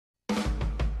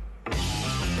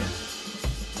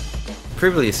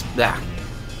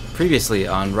Previously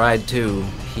on Ride 2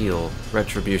 Heal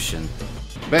Retribution.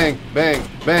 Bang, bang,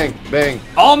 bang, bang.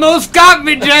 Almost got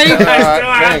me, Jake! I still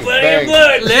have plenty of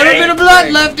blood. Little bit of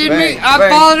blood left in me. I'm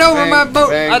falling over my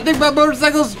boat. I think my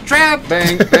motorcycle's trapped.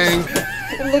 Bang, bang.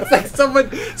 It looks like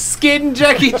someone skinned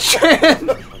Jackie Chan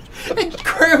and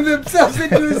crammed themselves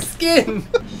into his skin.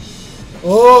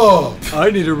 Oh, I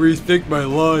need to rethink my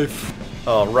life.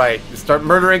 All right, you start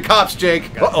murdering cops,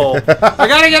 Jake. Uh-oh. I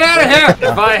gotta get out of here.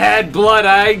 If I had blood,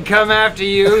 I'd come after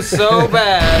you so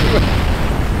bad.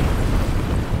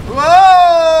 Whoa!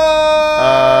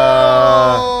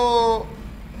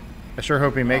 I sure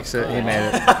hope he makes it. He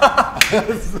made it.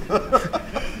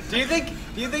 Do you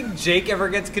think Jake ever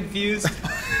gets confused?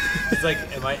 He's like,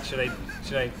 should I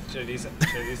do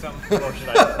something? Or should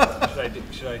I?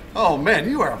 Oh man,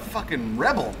 you are a fucking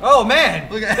rebel. Oh man,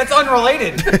 that's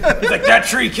unrelated. He's like, that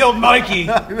tree killed Mikey.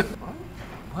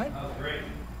 What? Oh, great.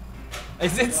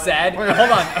 Is it sad? Hold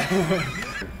on.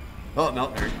 Oh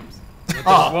no, here he comes.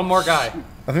 Oh, one more guy.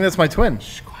 I think that's my twin.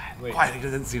 Shh, quiet. Wait. Quiet, he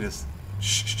doesn't see this.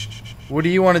 Shh, shh, shh, shh. What do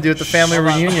you want to do at the family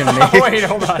reunion, Nate? Wait,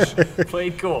 hold on.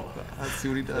 Played cool. Let's see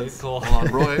what he does. Cool. Hold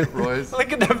on, Roy's.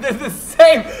 Look at them, they're the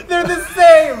same. They're the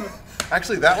same.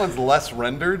 Actually, that one's less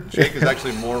rendered. Jake is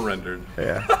actually more rendered.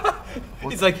 Yeah.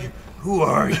 He's like, who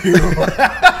are you?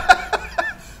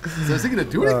 So is he gonna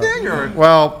do anything, or?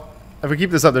 Well, if we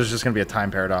keep this up, there's just going to be a time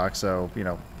paradox, so, you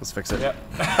know, let's fix it. Yep.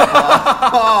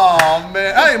 Oh,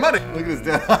 man. Hey, buddy. Look at his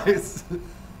dead eyes.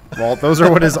 Well, those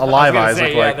are what his alive eyes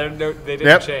look like. Yeah, they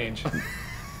didn't change.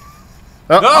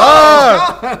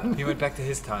 Oh! He went back to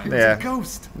his time. Yeah. It's a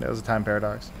ghost. That was a time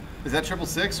paradox. Is that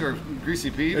 666 or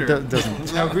Greasy Pete? Or? It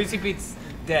doesn't. No, Greasy Pete's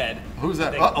dead. Who's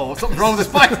that? Uh-oh, something's wrong with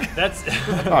his bike. That's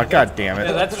Oh, god damn it.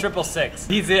 yeah, that's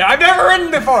 666. I've never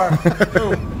ridden before.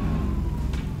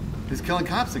 He's killing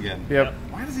cops again. Yep.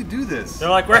 Why does he do this? They're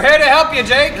like, we're here to help you,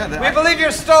 Jake. Yeah, we believe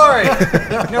your story,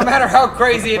 no matter how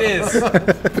crazy it is.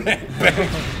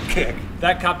 Kick.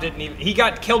 That cop didn't even. He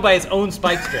got killed by his own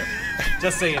spike strip.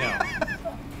 Just so you know.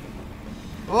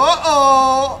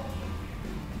 Uh-oh.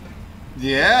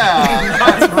 Yeah,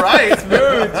 that's right.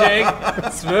 Smooth, Jake.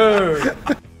 Smooth.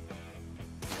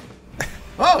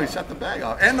 Oh, he shot the bag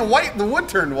off. And the wood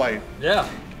turned white. Yeah.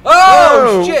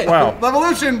 Oh, shit. Wow.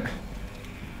 Levolution.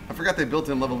 I forgot they built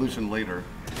in Levolution later.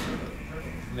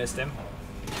 Missed him.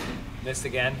 Missed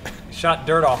again. He shot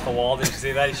dirt off the wall. Did you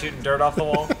see that? He's shooting dirt off the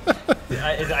wall.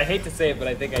 I hate to say it, but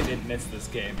I think I did miss this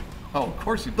game. Oh, of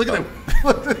course you. Look at him.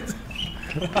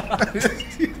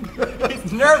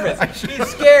 He's nervous. He's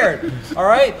scared. All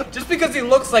right? Just because he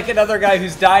looks like another guy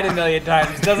who's died a million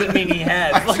times doesn't mean he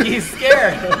has. Like, he's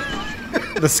scared.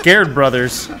 The Scared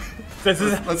Brothers. This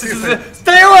is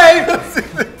Stay away!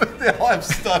 They all have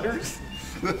stutters.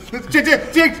 Jake,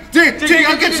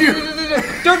 I'll get you!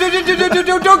 Don't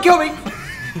kill me!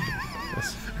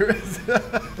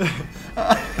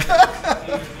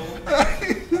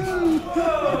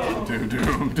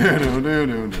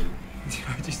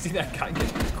 Did you see that guy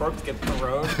get his corpse get the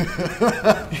road?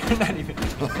 You're not even.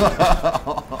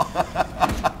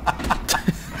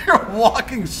 You're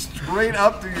walking straight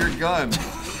up to your gun.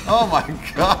 Oh my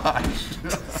gosh.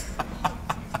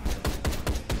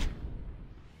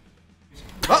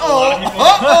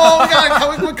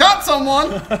 Uh-oh! We caught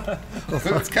someone!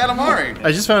 It's Katamari.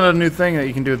 I just found out a new thing that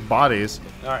you can do with bodies.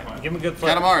 Alright, give him a good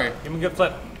flip. Katamari. Give him a good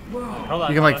flip. Hold on.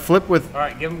 You can, like, flip with...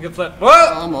 Alright, give him a good flip.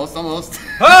 Whoa! Almost.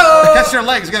 Oh! Catch your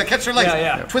legs. You gotta catch your legs.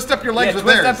 Yeah. Twist up your legs with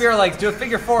twist theirs. up your legs. Do a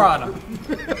figure 4 on him.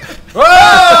 Whoa!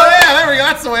 Yeah, there we go.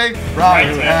 That's the way.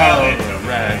 Right to hell is a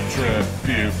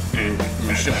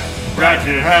retribution. Right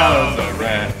to hell is a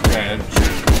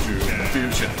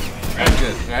retribution. That's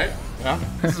good, right? Yeah.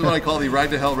 This is what I call the Ride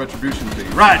to Hell Retribution thing.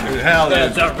 Ride to Hell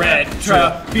That's a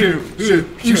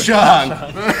retribution.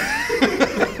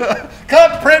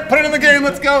 Cut, print, put it in the game.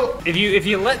 Let's go. If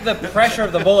you let the pressure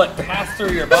of the bullet pass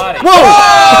through your body. Whoa!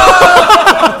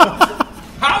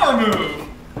 Power move.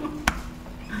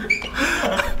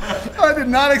 I did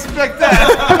not expect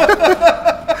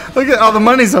that. Look at all the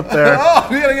money's up there. Oh,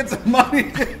 we gotta get some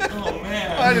money. Oh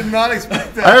man. I did not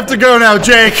expect that. I have to go now,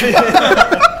 Jake.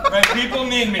 My people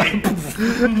need me.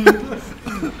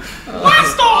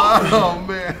 Blast off! Oh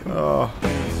man. Oh.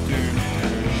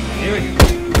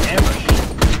 Ambush.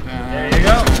 There you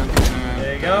go.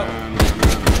 There you go.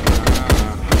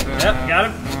 Yep,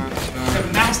 got him. The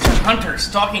master hunter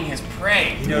stalking his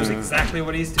prey. He knows exactly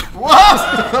what he's doing.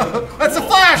 Whoa! That's a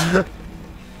flash.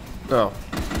 Oh.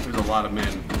 There's a lot of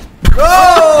men.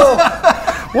 Oh!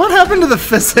 What happened to the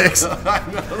physics?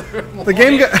 The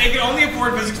game got... They can only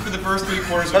afford physics for the first 3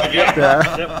 quarters of the game.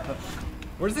 Yeah. Yep.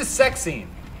 Where's this sex scene?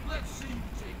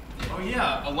 Oh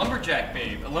yeah, a lumberjack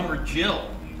babe, a lumberjill.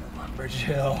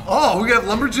 Lumberjill. Oh, we got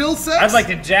Lumberjill sex? I'd like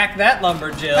to jack that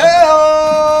Lumberjill.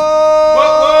 Hey-oh!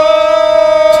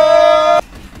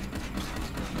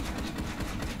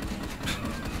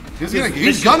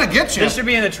 He's gonna get you. This should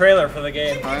be in the trailer for the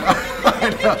game. I know.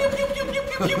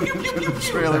 The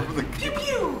trailer for the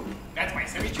game. That's my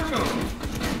signature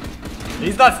move.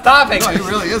 He's not stopping. No, he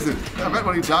really isn't. I bet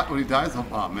when he dies,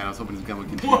 oh man, I was hoping his gun would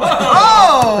continue.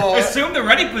 Oh! Assume the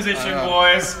ready position,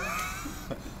 boys.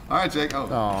 All right, Jake.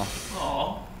 Oh.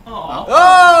 Oh!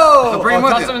 Oh, bring him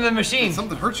with toss you. him in the machine.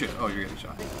 Something hurt you. Oh, you're getting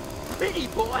shot. Pretty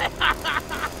boy.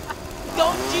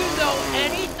 Don't you know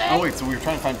anything? Oh wait, so we were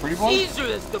trying to find Pretty Boy? Caesar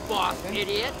is the boss,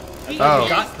 idiot. He Oh. is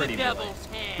Got the Pretty Boy. devil's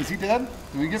hand. Is he dead?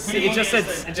 Did we get Pretty It Boy?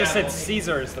 just said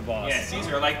Caesar is the boss. Yeah,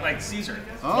 Caesar, like Caesar.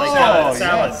 Oh, like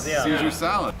salads, yes. yeah. Caesar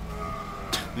salad.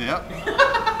 Yep.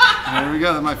 There we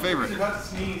go. That's my favorite.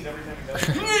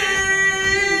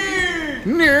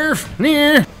 Nerf,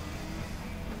 near.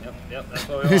 Yep, that's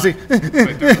what we He's want. like,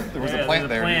 Wait, there was Yeah, a plant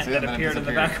there. there's a Did you see plant that And then it appeared in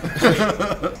the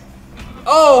disappeared. back.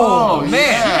 Oh, man!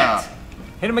 Yeah.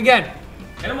 Hit him again.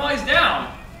 Hit him while he's down.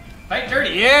 Fight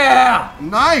dirty. Yeah!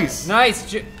 Nice.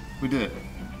 Nice. We did it.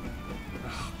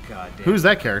 God damn. who's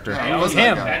that character? Yeah, That who was that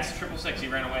him. guy? That's 666. He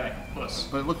ran away like a puss.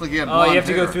 But it looked like he had Oh, blonde you have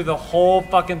to go hair. through the whole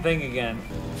fucking thing again.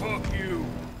 Fuck you.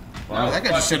 Wow, that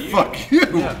guy just said you. "fuck you."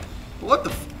 Yeah. What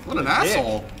the? What an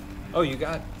asshole! Oh, you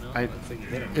got. No, I- looks like you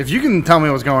hit him. If you can tell me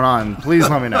what's going on, please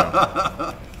let me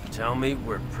know. Tell me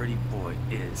where Pretty Boy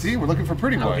is. See, we're looking for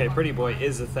Pretty Boy. Okay, Pretty Boy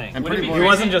is the thing. And Would it Pretty be Boy. He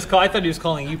wasn't just I thought he was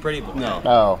calling you Pretty Boy. No.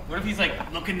 Oh. What if he's like,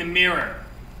 look in the mirror?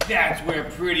 That's where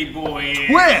Pretty Boy is.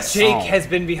 Twist. Jake Oh. has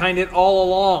been behind it all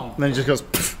along. And then he just goes,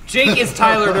 "Pfft." Jake is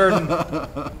Tyler Durden.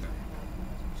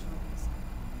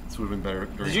 This would have been better.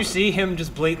 Did you see him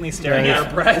just blatantly staring Yeah, at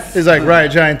her breasts? he's like,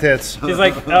 right, giant tits. He's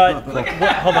like, hold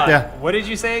on. Yeah. What did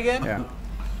you say again? Yeah.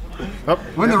 Oh,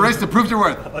 Win the race to prove your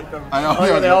worth. I know.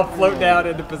 Oh, they all float down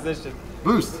into position.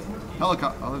 Boost.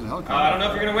 Helicopter. Oh, there's a helicopter. I don't know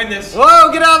if you're gonna win this.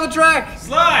 Whoa, get out of the track!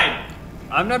 Slide.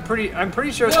 I'm pretty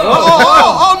sure.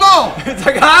 Oh no! It's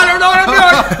like, I don't know what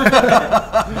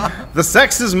I'm doing! the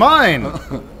sex is mine.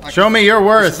 Show me your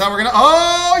That's worth. how we're gonna.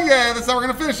 Oh yeah, that's how we're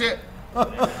gonna finish it.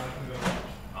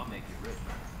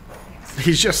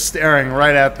 He's just staring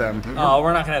right at them. Oh,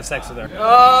 we're not gonna have sex with her.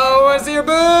 Oh, what's your boob?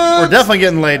 We're definitely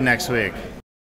getting laid next week.